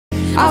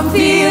I'm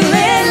feeling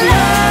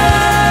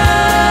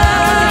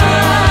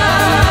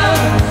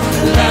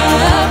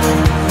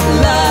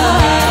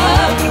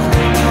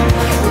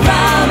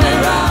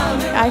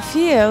I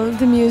feel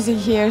the music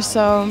here,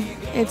 so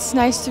it's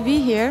nice to be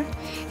here.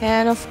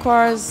 And of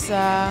course,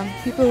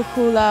 people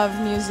who love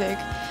music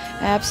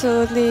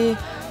absolutely,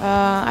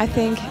 I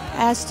think,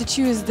 has to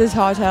choose this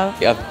hotel.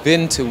 I've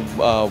been to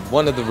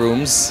one of the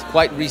rooms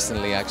quite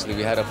recently, actually.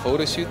 We had a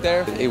photo shoot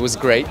there. It was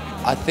great.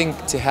 I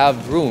think to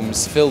have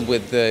rooms filled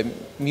with the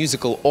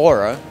musical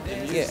aura,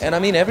 yeah, and I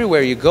mean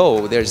everywhere you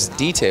go there's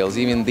details,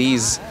 even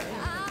these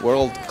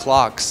world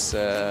clocks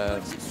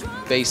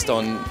based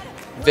on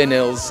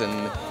vinyls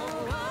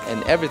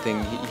and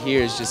everything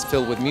here is just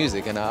filled with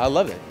music, and I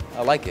love it.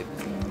 I like it.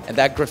 And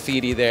that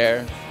graffiti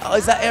there. Oh,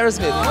 is that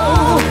Aerosmith?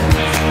 oh,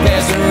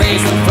 there's a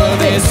reason for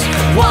this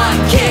one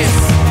kiss.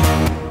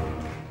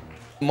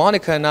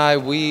 Monika and I,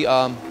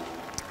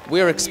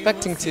 we're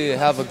expecting to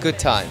have a good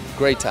time,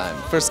 great time.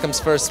 First comes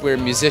first, we're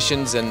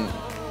musicians and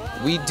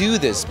we do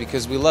this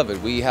because we love it.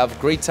 We have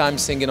great time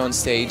singing on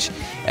stage,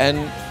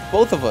 and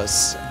both of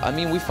us, I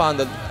mean, we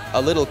found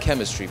a little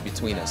chemistry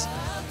between us.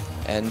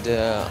 And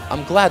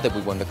I'm glad that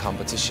we won the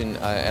competition,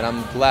 and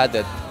I'm glad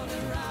that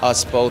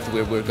us both,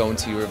 we're going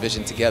to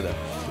Eurovision together.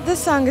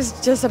 This song is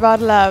just about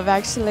love,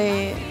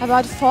 actually,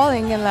 about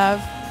falling in love.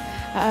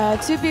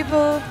 Two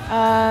people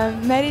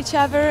met each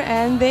other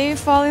and they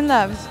fall in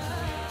love.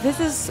 This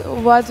is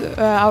what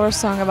our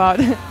song about.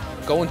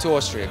 Going to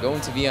Austria,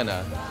 going to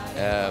Vienna,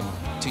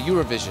 to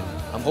Eurovision.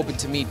 I'm hoping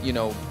to meet, you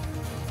know,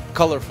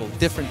 colorful,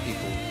 different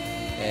people,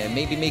 and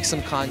maybe make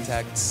some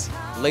contacts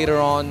later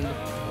on.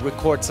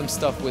 Record some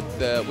stuff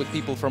with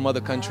people from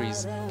other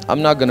countries.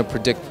 I'm not gonna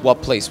predict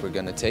what place we're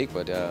gonna take,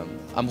 but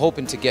I'm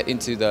hoping to get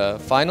into the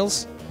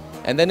finals,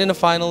 and then in the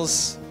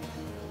finals,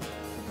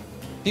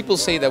 people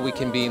say that we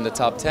can be in the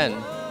top 10.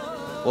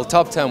 Well,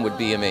 top 10 would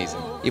be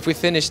amazing. If we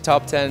finish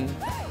top 10,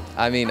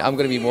 I mean, I'm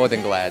gonna be more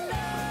than glad.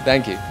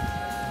 Thank you.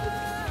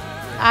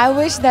 I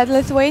wish that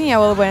Lithuania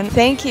will win.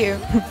 Thank you.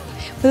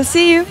 We'll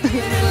see you.